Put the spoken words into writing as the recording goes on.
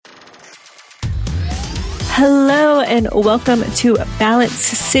Hello and welcome to Balance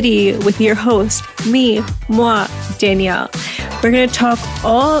City with your host, moi, Danielle. We're going to talk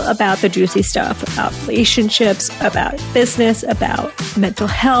all about the juicy stuff, about relationships, about business, about mental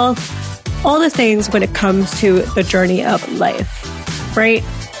health, all the things when it comes to the journey of life, right?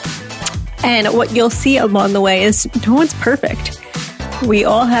 And what you'll see along the way is no one's perfect. We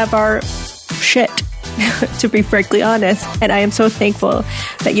all have our shit, to be frankly honest. And I am so thankful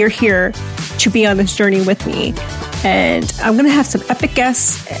that you're here to be on this journey with me. And I'm going to have some epic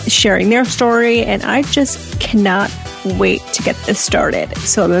guests sharing their story. And I just cannot wait to get this started.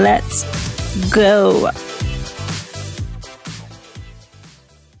 So let's go.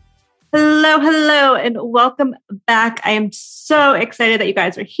 Hello, and welcome back. I am so excited that you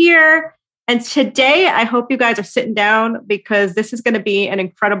guys are here. And today, I hope you guys are sitting down because this is going to be an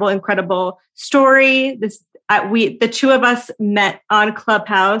incredible story. The two of us met on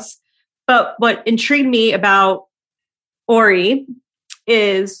Clubhouse. But what intrigued me about Ori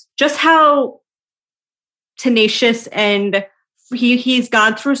is just how tenacious and he's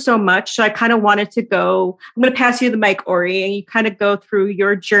gone through so much. So I kind of wanted to go, I'm going to pass you the mic, Ori, and you kind of go through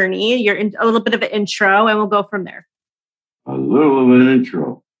your journey, a little bit of an intro, and we'll go from there. A little of an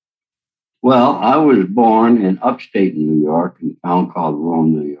intro. Well, I was born in upstate New York, in a town called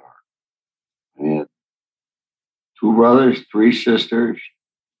Rome, New York. I had two brothers, three sisters.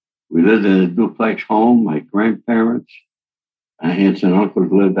 We lived in a duplex home. My grandparents, my aunts and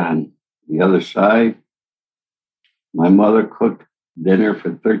uncles lived on the other side. My mother cooked dinner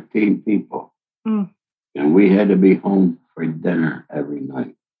for 13 people. And we had to be home for dinner every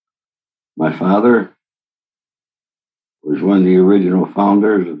night. My father was one of the original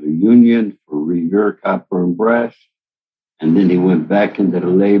founders of the Union for Revere Copper and Brass. And then he went back into the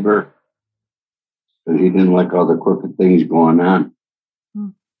labor because he didn't like all the crooked things going on.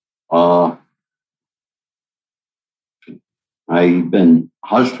 I've been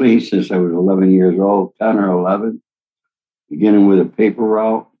hustling since I was 11 years old, 10 or 11, beginning with a paper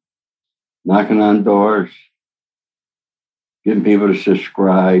route, knocking on doors, getting people to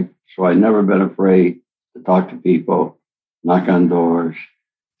subscribe. So I've never been afraid to talk to people, knock on doors.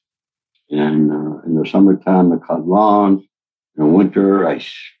 And in the summertime, I cut lawns. In the winter, I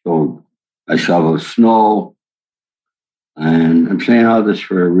shovel snow. And I'm saying all this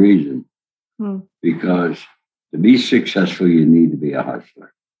for a reason, because to be successful, you need to be a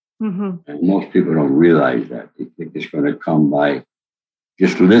hustler. And most people don't realize that. They think it's going to come by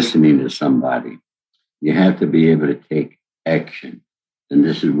just listening to somebody. You have to be able to take action. And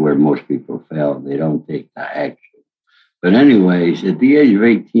this is where most people fail. They don't take the action. But anyways, at the age of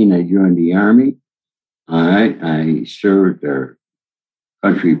 18, I joined the Army. All right. I served our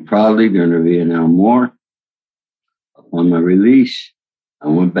country proudly during the Vietnam War. On my release, I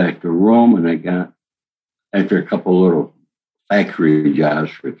went back to Rome and I got, after a couple little factory jobs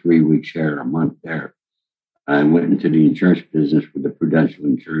for 3 weeks here, a month there, I went into the insurance business with the Prudential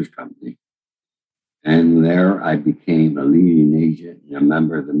Insurance Company. And there I became a leading agent and a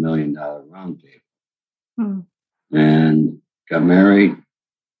member of the $1 Million Roundtable. And got married,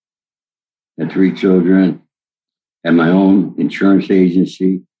 had 3 children, had my own insurance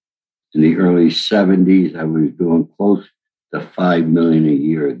agency. In the early 70s, I was doing close to $5 million a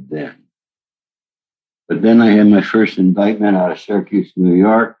year then. But then I had my first indictment out of Syracuse, New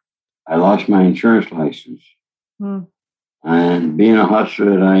York. I lost my insurance license. And being a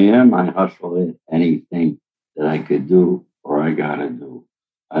hustler that I am, I hustle at anything that I could do or I got to do.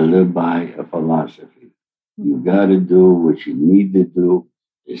 I live by a philosophy. You got to do what you need to do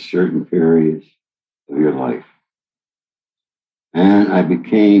in certain periods of your life. And I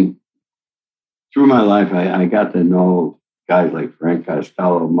became, through my life, I got to know guys like Frank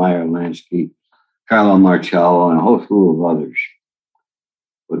Costello, Meyer Lansky, Carlo Marcello, and a whole slew of others.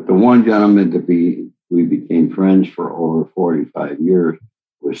 But the one gentleman we became friends for over 45 years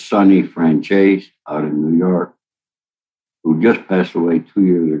was Sonny Franchese out in New York, who just passed away 2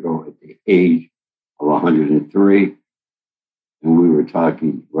 years ago at the age of 103. And we were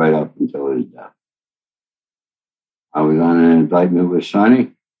talking right up until his death. I was on an indictment with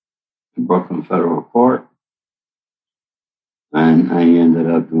Sonny in Brooklyn Federal Court. And I ended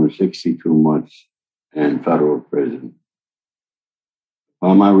up doing 62 months in federal prison.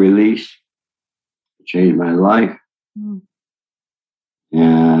 On my release, it changed my life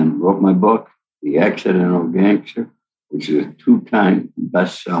and wrote my book, The Accidental Gangster, which is a 2-time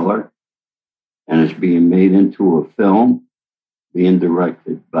bestseller. And it's being made into a film, being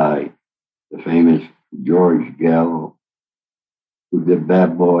directed by the famous George Gallo, who did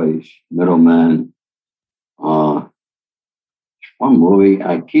Bad Boys, Middlemen. One movie,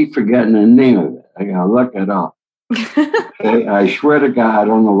 I keep forgetting the name of it. I gotta look it up. Okay? I swear to God, I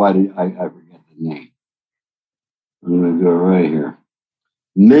don't know why I forget the name. I'm gonna do it right here.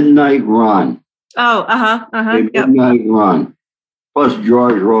 Midnight Run. Oh, yep. Midnight Run. Plus,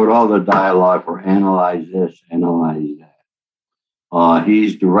 George wrote all the dialogue for Analyze This, Analyze That.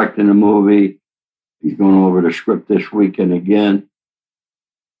 He's directing the movie. He's going over the script this weekend again.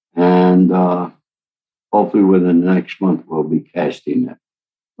 And hopefully within the next month, we'll be casting it.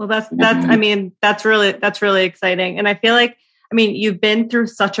 Well, that's really exciting. And I feel like, you've been through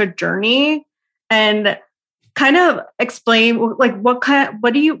such a journey, and kind of explain, like, what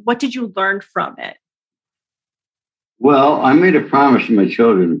did you learn from it? Well, I made a promise to my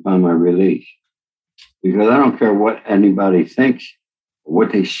children upon my release, because I don't care what anybody thinks or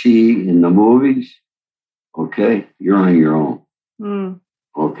what they see in the movies. Okay, you're on your own.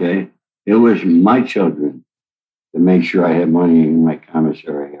 Okay, it was my children that made sure I had money in my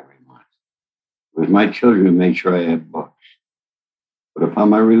commissary every month. It was my children who made sure I had books. But upon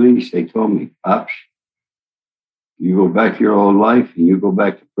my release, they told me, Pops, you go back to your old life and you go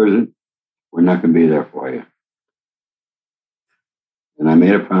back to prison, we're not going to be there for you. And I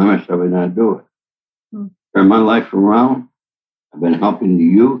made a promise I would not do it. Turn my life around. I've been helping the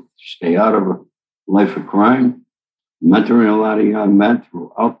youth stay out of a life of crime, mentoring a lot of young men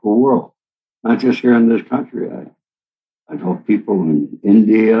throughout the world, not just here in this country. I've helped people in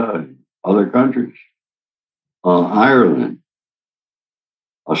India and other countries, Ireland,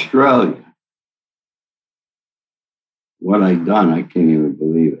 Australia. What I've done, I can't even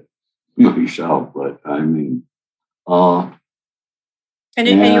believe it myself. But and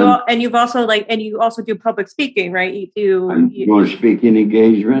you also do public speaking, right? I'm doing speaking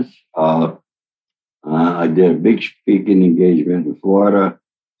engagements. I did a big speaking engagement in Florida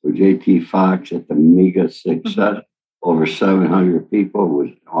with J.T. Fox at the Mega Success. Over 700 people. It was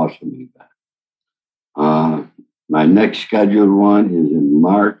an awesome event. My next scheduled one is in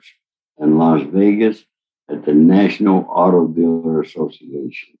March in Las Vegas at the National Auto Dealer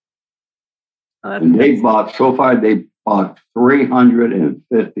Association. And they bought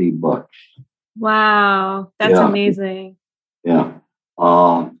 350 books. Wow, that's amazing. Yeah.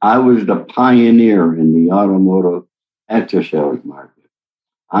 I was the pioneer in the automotive after-sales market.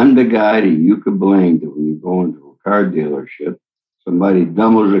 I'm the guy that you could blame that when you go into a car dealership, somebody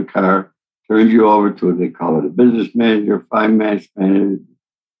demos a car, turns you over to what they call it, a business manager, finance manager,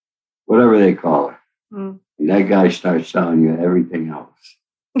 whatever they call it. And that guy starts selling you everything else.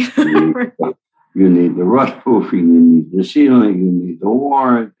 You need the rust proofing, you need the sealing, you need the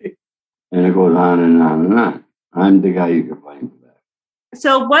warranty, and it goes on and on and on. I'm the guy you can blame for that.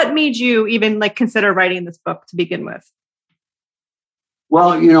 So what made you even consider writing this book to begin with?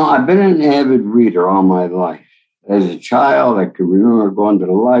 Well, I've been an avid reader all my life. As a child, I could remember going to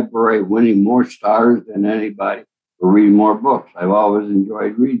the library, winning more stars than anybody, or reading more books. I've always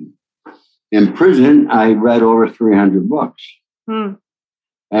enjoyed reading. In prison, I read over 300 books.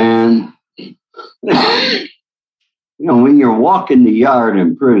 And, when you're walking the yard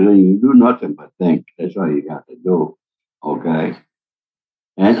in prison, you do nothing but think. That's all you got to do. Okay?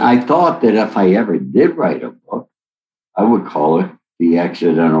 And I thought that if I ever did write a book, I would call it The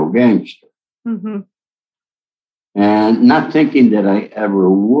Accidental Gangster. And not thinking that I ever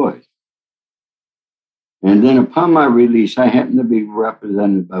would. And then upon my release, I happened to be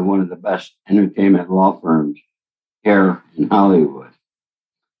represented by one of the best entertainment law firms here in Hollywood.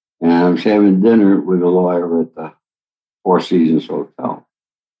 And I was having dinner with a lawyer at the Four Seasons Hotel.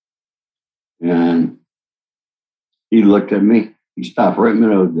 And he looked at me. He stopped right in the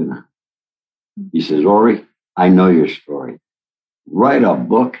middle of dinner. He says, Ori, I know your story. Write a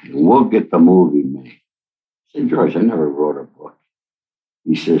book and we'll get the movie made. I said, George, I never wrote a book.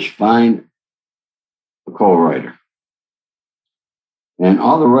 He says, find a co-writer. And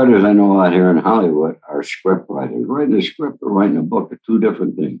all the writers I know out here in Hollywood are script writers. Writing a script or writing a book are two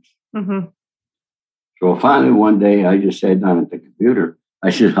different things. So finally one day I just sat down at the computer.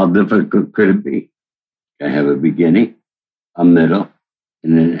 I said, how difficult could it be? I have a beginning, a middle,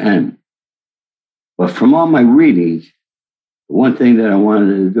 and an end. But from all my readings, the one thing that I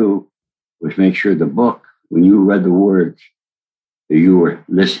wanted to do was make sure the book, when you read the words, that you were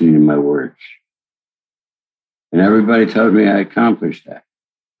listening to my words. And everybody tells me I accomplished that.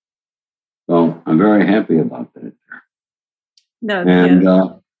 So I'm very happy about that.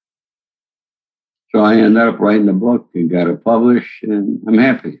 So I ended up writing the book and got it published, and I'm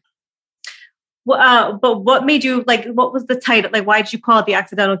happy. Well, but what made you what was the title? Why did you call it The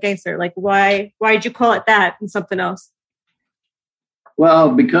Accidental Gangster? Why did you call it that and something else?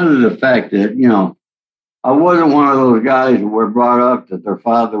 Well, because of the fact that, I wasn't one of those guys who were brought up that their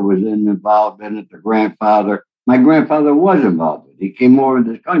father was involved in it, their grandfather. My grandfather was involved in it. He came over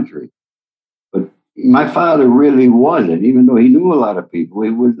to this country. But my father really wasn't, even though he knew a lot of people,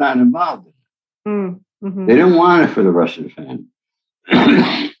 he was not involved in it. Mm-hmm. They didn't want it for the rest of the family.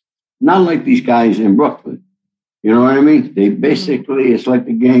 Not like these guys in Brooklyn. You know what I mean? They basically, it's like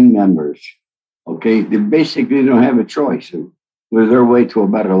the gang members. Okay? They basically don't have a choice. It was their way to a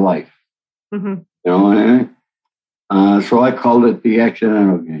better life. Mm-hmm. You know what I mean? So I called it The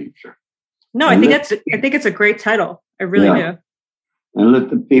Accidental Gangster. No, I think it's a great title. I really do. And let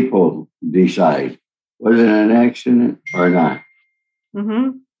the people decide, was it an accident or not?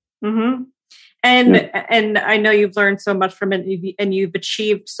 Mm-hmm. Mm-hmm. And I know you've learned so much from it, and you've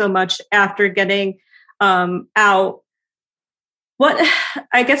achieved so much after getting out. What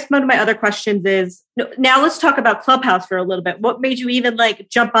I guess one of my other questions is, now let's talk about Clubhouse for a little bit. What made you even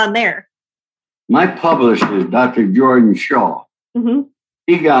jump on there? My publisher is Dr. Jordan Shaw. Mm-hmm.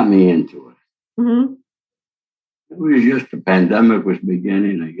 He got me into it. Mm-hmm. It was just the pandemic was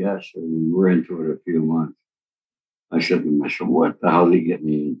beginning, I guess, and we were into it a few months. I said to myself, what the hell did he get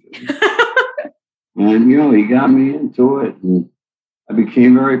me into it? And, he got me into it, and I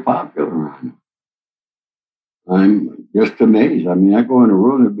became very popular on it. I'm just amazed. I mean, I go in a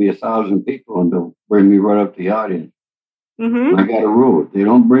room, there'd be 1,000 people, and they'll bring me right up to the audience. Mm-hmm. I got a rule. If they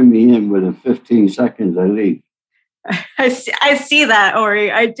don't bring me in within 15 seconds, I leave. I see that,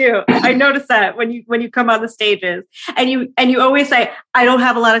 Ori. I do. I notice that when you come on the stages, and you always say, "I don't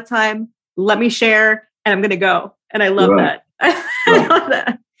have a lot of time. Let me share, and I'm going to go." And I love that. I love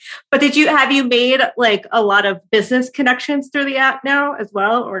that. But have you made a lot of business connections through the app now as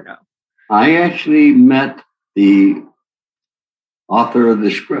well, or no? I actually met the author of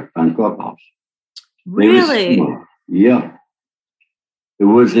the script on Clubhouse. Really? Yeah. It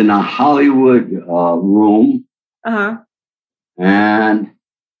was in a Hollywood room. Uh-huh. And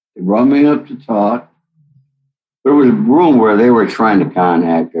they brought me up to talk. There was a room where they were trying to con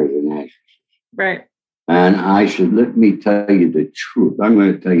actors and actresses. Right. And I said, let me tell you the truth. I'm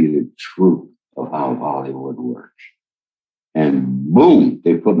going to tell you the truth of how Hollywood works. And boom,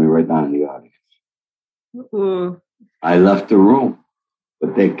 they put me right down in the audience. Ooh. I left the room.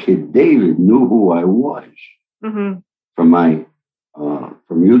 But that kid David knew who I was from my from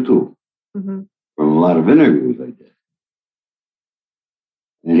YouTube, from a lot of interviews I did.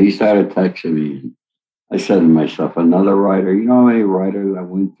 And he started texting me. And I said to myself, another writer, you know how many writers I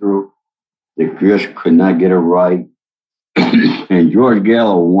went through that just could not get it right? And George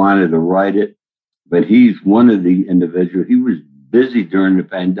Gallo wanted to write it, but he's one of the individuals. He was busy during the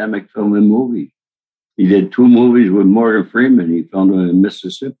pandemic filming movies. He did 2 movies with Morgan Freeman. He filmed them in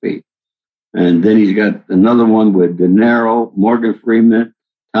Mississippi. And then he's got another one with De Niro, Morgan Freeman,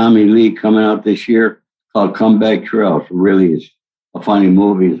 Tommy Lee coming out this year called Comeback Trail. So really is a funny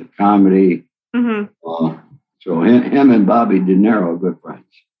movie. It's a comedy. Mm-hmm. So him and Bobby De Niro are good friends.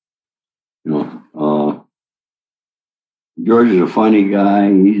 George is a funny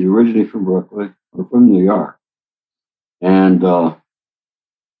guy. He's originally from Brooklyn or from New York. And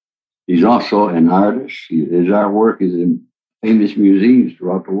he's also an artist. His artwork is in famous museums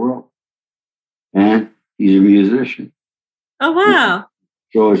throughout the world. And he's a musician. Oh, wow.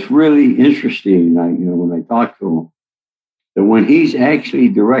 So it's really interesting, when I talk to him, that when he's actually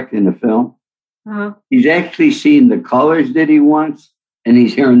directing the film, he's actually seeing the colors that he wants, and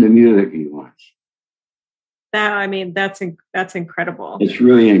he's hearing the music he wants. That's incredible. It's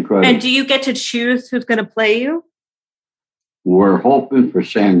really incredible. And do you get to choose who's going to play you? We're hoping for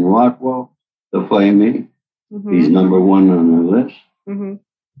Sam Rockwell to play me. Mm-hmm. He's number 1 on the list. Mm-hmm.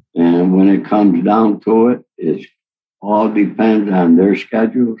 And when it comes down to it, it all depends on their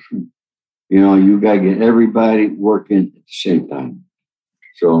schedules. You got to get everybody working at the same time.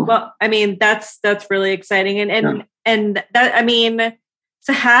 So, well, that's really exciting. And that,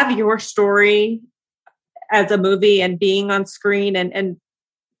 to have your story as a movie and being on screen and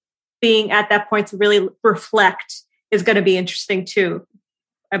being at that point to really reflect is going to be interesting too.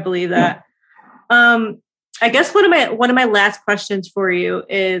 I believe that. Yeah. I guess one of my last questions for you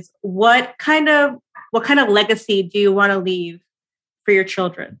is what kind of legacy do you want to leave for your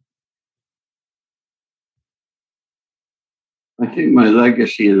children? I think my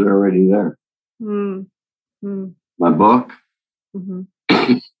legacy is already there. Mm-hmm. My book. Mm-hmm.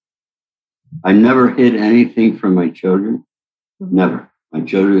 I never hid anything from my children. Mm-hmm. Never. My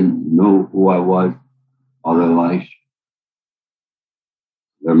children know who I was all their lives.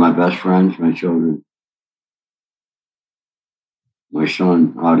 They're my best friends, my children. My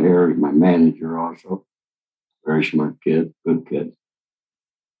son out here is my manager also. Very smart kid, good kid.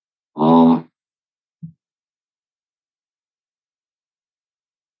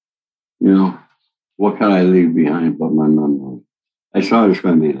 You know, what can I leave behind but my memory? I saw it's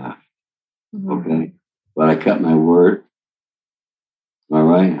going to be left. Mm-hmm. Okay. But I kept my word. All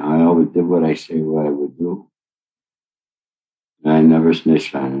right. I always did what I say what I would do. And I never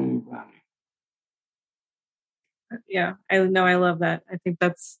snitched on anybody. Yeah, I know. I love that. I think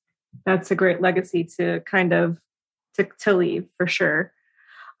that's a great legacy to kind of to leave for sure.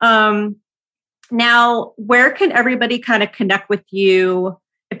 Now, where can everybody kind of connect with you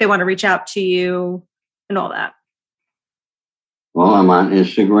if they want to reach out to you and all that? Well, I'm on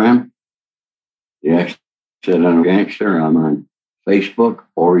Instagram, the Accidental Gangster. I'm on Facebook,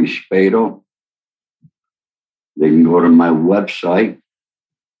 Ori Spado. They can go to my website,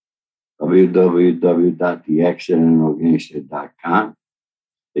 www.theaccidentalgangster.com.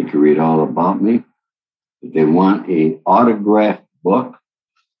 They can read all about me. If they want an autographed book,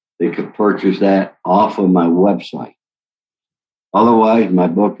 they could purchase that off of my website. Otherwise, my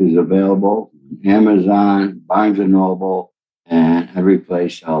book is available on Amazon, Barnes & Noble, and every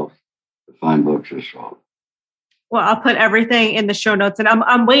place else to find books are sold. Well, I'll put everything in the show notes, and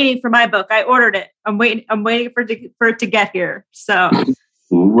I'm waiting for my book. I ordered it. I'm waiting for it to get here. So,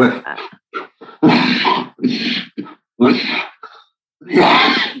 who's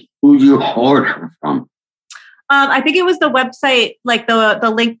you order from? I think it was the website, like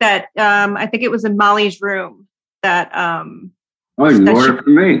the link that I think it was in Molly's room. That you ordered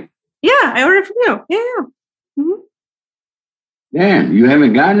from me? Yeah, I ordered from you. Yeah. Mm-hmm. Damn, you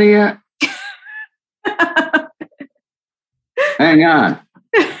haven't gotten it yet? Hang on.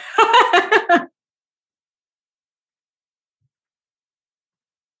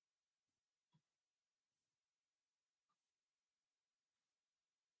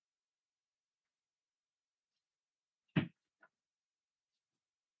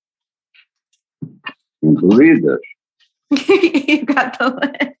 You believe this? You got the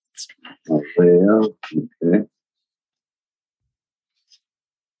list. Okay.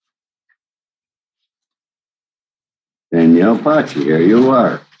 Danielle Paci, here you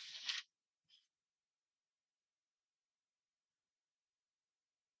are.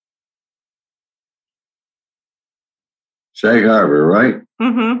 Sag Harbor, right?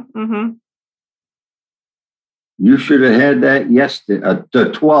 Mm-hmm. Mm-hmm. You should have had that yesterday,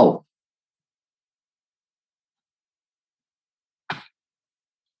 the 12th.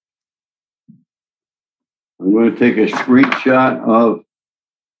 I'm going to take a screenshot of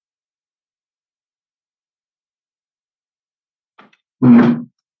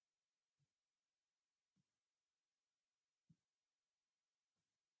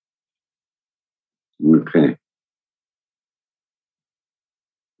Okay.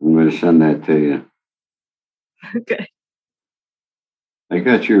 I'm going to send that to you. Okay. I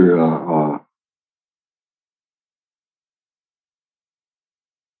got your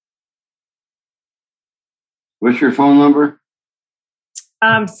what's your phone number?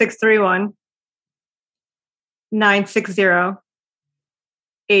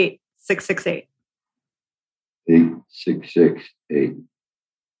 631-960-8668. $8,668.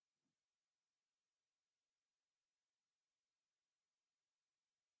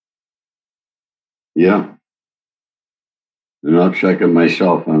 Yeah. And I'll check it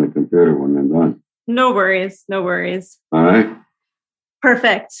myself on the computer when I'm done. No worries. No worries. All right.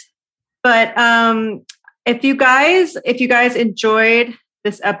 Perfect. But if you guys enjoyed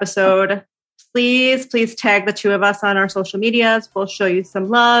this episode, please tag the two of us on our social medias. We'll show you some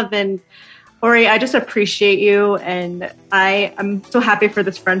love. And Ori, I just appreciate you. And I'm so happy for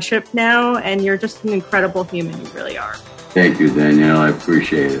this friendship now. And you're just an incredible human. You really are. Thank you, Danielle. I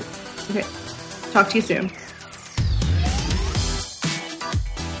appreciate it. Okay. Talk to you soon.